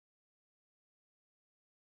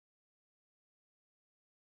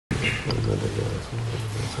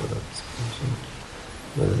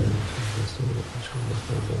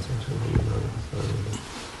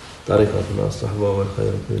طريقتنا الصحبة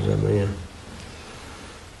والخير في الجميع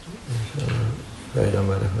إن شاء الله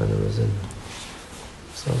Peygamber Efendimizin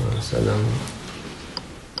sallallahu aleyhi ve sellem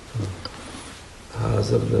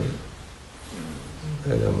hazırdır.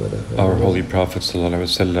 Peygamber Efendimiz Our Holy Prophet sallallahu aleyhi ve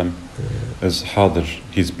sellem is hadir,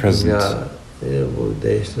 he's present. Bu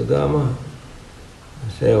değiştirdi ama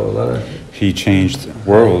şey olarak He changed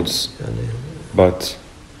worlds, but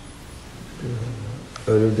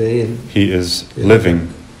ölü değil. he is living.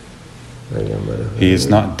 He is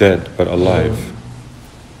not dead, but alive.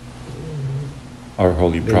 Our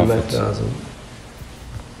Holy Prophet.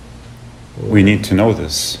 We need to know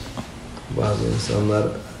this.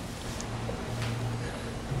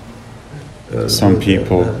 Some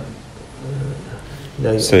people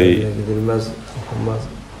say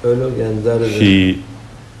he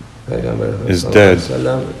is dead.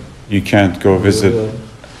 You can't go visit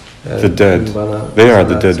the dead. They are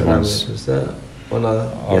the dead ones.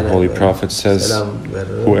 Our Holy Prophet says,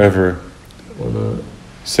 whoever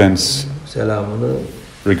sends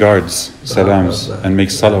regards, salams, and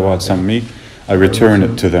makes salawats on me, I return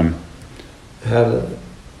it to them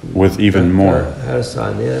with even more.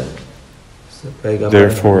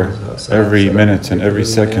 Therefore, every minute and every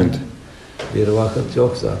second,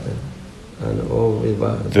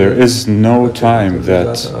 there is no time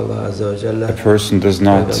that a person does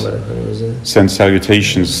not send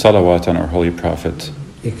salutations, salawat on our Holy Prophet.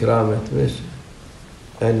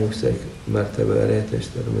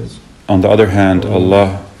 On the other hand,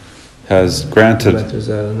 Allah has granted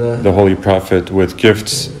the Holy Prophet with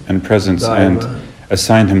gifts and presents and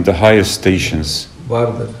assigned him the highest stations.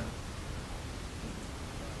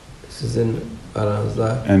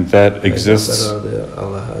 And that exists.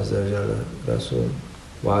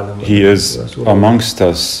 He is amongst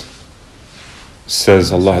us,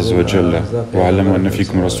 says Allah Azza wa Jalla. وَعَلَّمُوا أَنَّ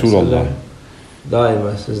فِيكُمْ رَسُولَ اللَّهِ.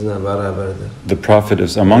 The Prophet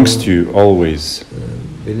is amongst you always.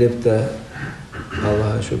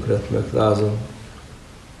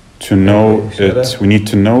 To know it, we need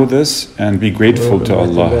to know this and be grateful to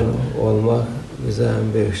Allah.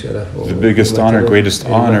 The biggest honor, greatest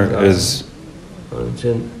honor is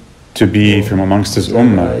to be from amongst His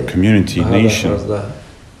ummah, community, nation.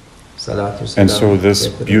 And so this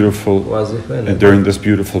beautiful, during this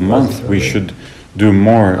beautiful month, we should do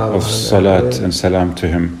more of salat and salam to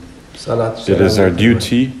Him. It is our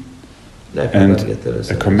duty and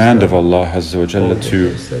a command of Allah Azza wa Jalla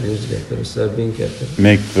to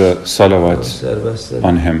make the salawat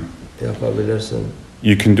on Him.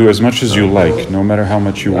 You can do as much as you like, no matter how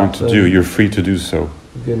much you want to do, you're free to do so.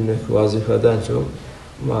 And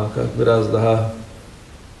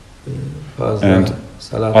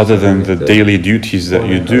other than the daily duties that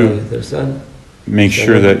you do, make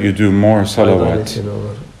sure that you do more salawat.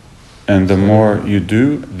 And the more you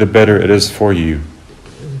do, the better it is for you.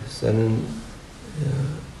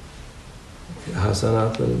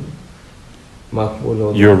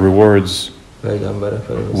 Your rewards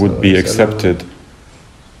would be acceptable,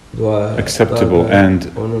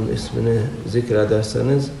 and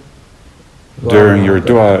during your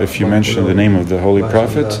dua, if you mention the name of the Holy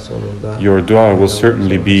Prophet, your dua will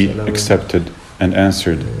certainly be accepted and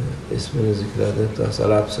answered.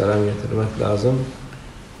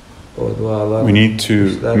 We need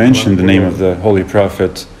to mention the name of the Holy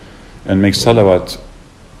Prophet and make salawat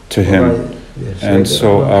to him, and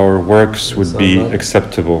so our works would be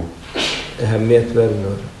acceptable.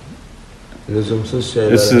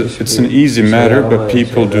 It's an easy matter, but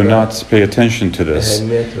people do not pay attention to this.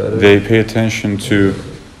 They pay attention to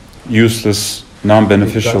useless,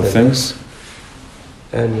 non-beneficial things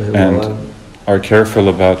and are careful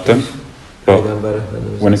about them. But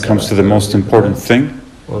when it comes to the most important thing,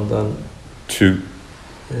 to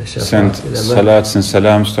send salats and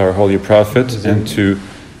salams to our Holy Prophet and to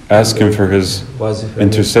ask him for his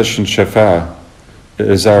intercession, shafa'ah,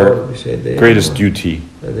 is our greatest duty.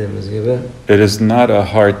 It is not a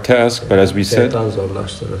hard task, but as we said,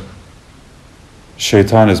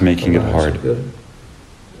 Shaitan is making it hard.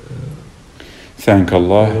 Thank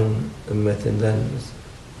Allah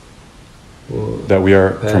that we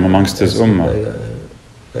are from amongst His ummah.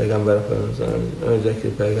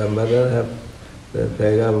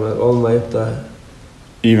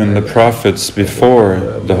 Even the prophets before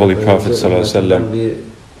the Holy Prophet ﷺ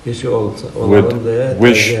would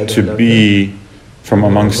wish to be from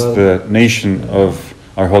amongst the nation of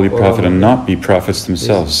our Holy Prophet and not be prophets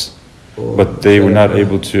themselves. But they were not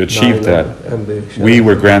able to achieve that. We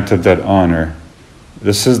were granted that honor.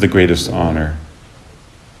 This is the greatest honor.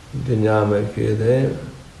 It's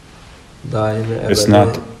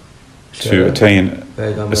not to attain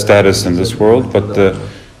a status in this world, but the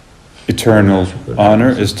eternal honor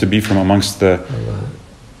is to be from amongst the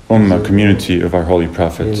Ummah community of our Holy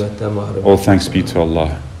Prophet. All thanks be to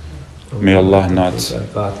Allah. May Allah not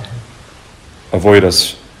avoid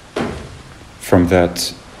us from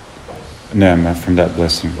that ni'mah, from that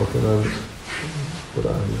blessing.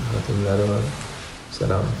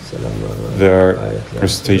 There are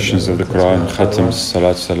recitations of the Quran, khatams,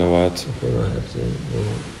 salat, salawat,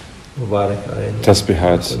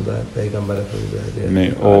 tasbihat.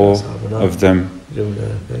 May all of them,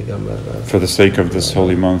 for the sake of this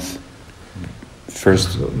holy month,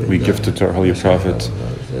 first we gift it to our Holy Prophet,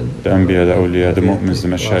 the Anbiya, the Awliya, the Mu'mins, the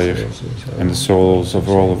Mashayikh, and the souls of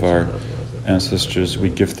all of our ancestors. We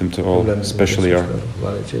gift them to all, especially our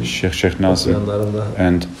Shaykh Nazim,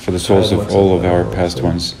 and for the souls of all of our past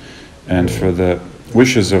ones, and for the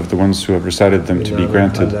wishes of the ones who have recited them to be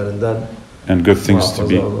granted, and good things to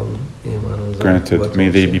be granted. May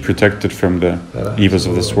they be protected from the evils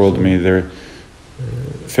of this world. May their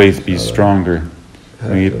faith be stronger.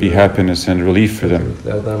 May it be happiness and relief for them,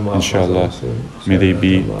 inshallah. May they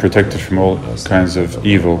be protected from all kinds of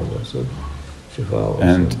evil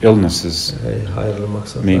and illnesses.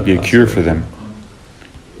 May it be a cure for them.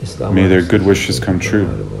 May their good wishes come true.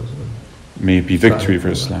 May it be victory for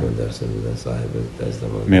Islam.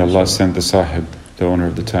 May Allah send the Sahib, the owner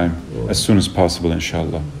of the time, as soon as possible,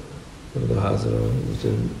 inshallah.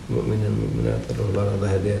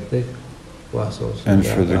 And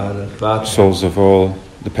for the souls of all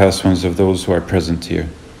the past ones of those who are present here.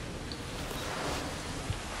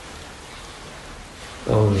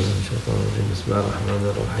 بسم الله الرحمن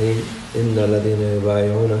الرحيم إن الذين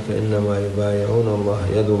يبايعونك إنما يبايعون الله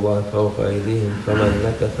يد الله فوق أيديهم فمن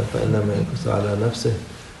نكث فإنما ينكث على نفسه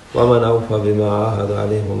ومن أوفى بما عاهد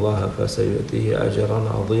عليه الله فسيؤتيه أجرا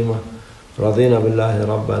عظيما رضينا بالله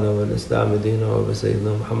ربنا والإسلام دينا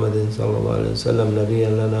وبسيدنا محمد صلى الله عليه وسلم نبيا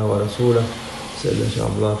لنا ورسولا سيدنا شيخ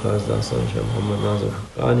الله فاز شيخ محمد نازم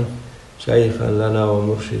الحقاني شيخا لنا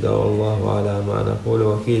ومرشدا والله على ما نقول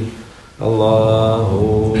وكيل الله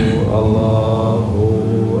الله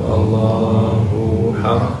الله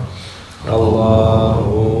حق الله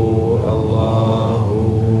الله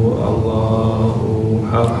الله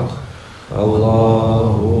حق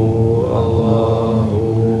الله الله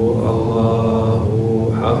الله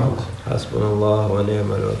حق حسبنا الله ونعم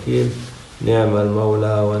الوكيل نعم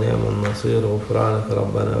المولى ونعم النصير غفرانك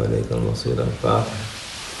ربنا وإليك المصير الفاتحة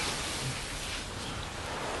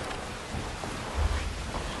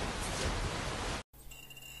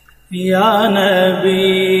Ya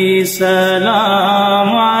Nabi salam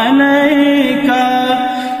alayka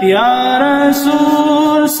Ya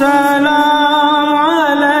Rasool salam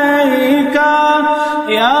alayka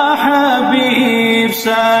Ya Habib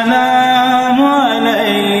salam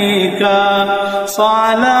alayka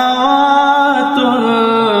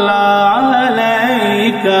Salawatullah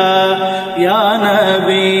alayka Ya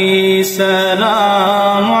Nabi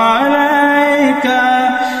salam alayka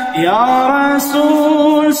Ya Rasool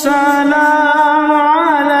سلام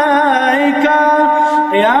عليك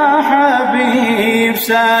يا حبيب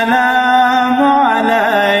سلام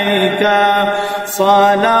عليك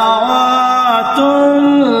صلوات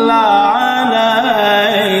الله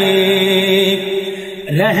عليك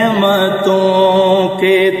रहमतों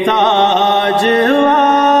के ताज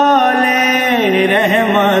वाले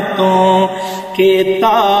रहमतों के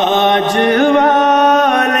ताज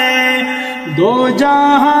वाले दो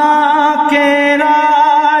जहां के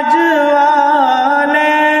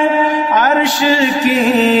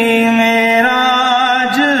की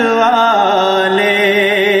मेराज वाले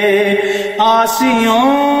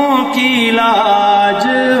आसियों की लाज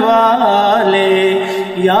वाले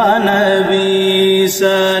या नबी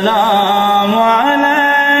सलाम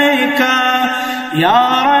अलैका या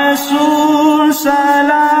रसूल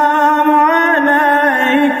सलाम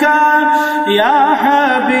अलैका या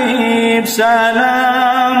हबीब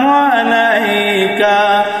सलाम अलैका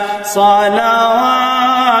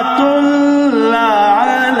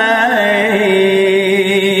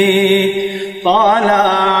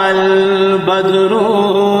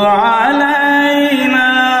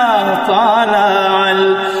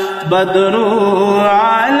البدر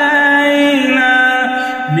علينا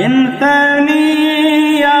من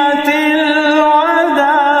ثنيات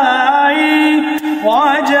الوداع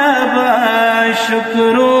وجب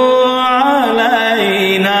الشكر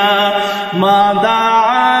علينا ما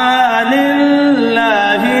دعا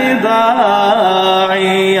لله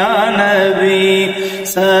داعي يا نبي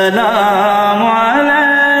سلام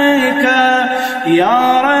عليك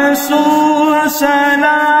يا رسول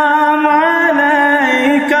سلام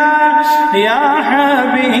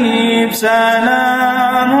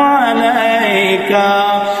سلام عليك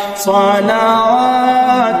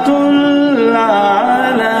صلوات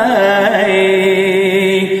الله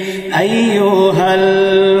عليك أيها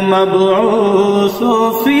المبعوث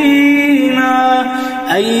فينا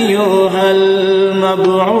أيها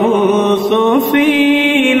المبعوث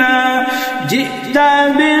فينا جئت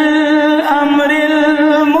بالأمر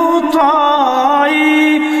المطاع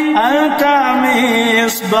أنت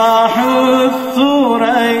مصباح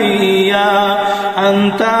الثريا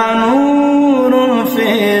أنت نور في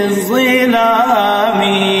الظلام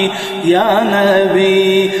يا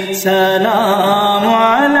نبي سلام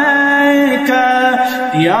عليك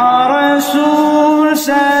يا رسول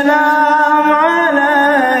سلام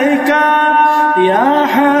عليك يا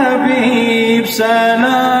حبيب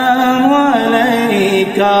سلام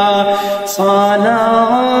عليك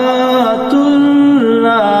صلوات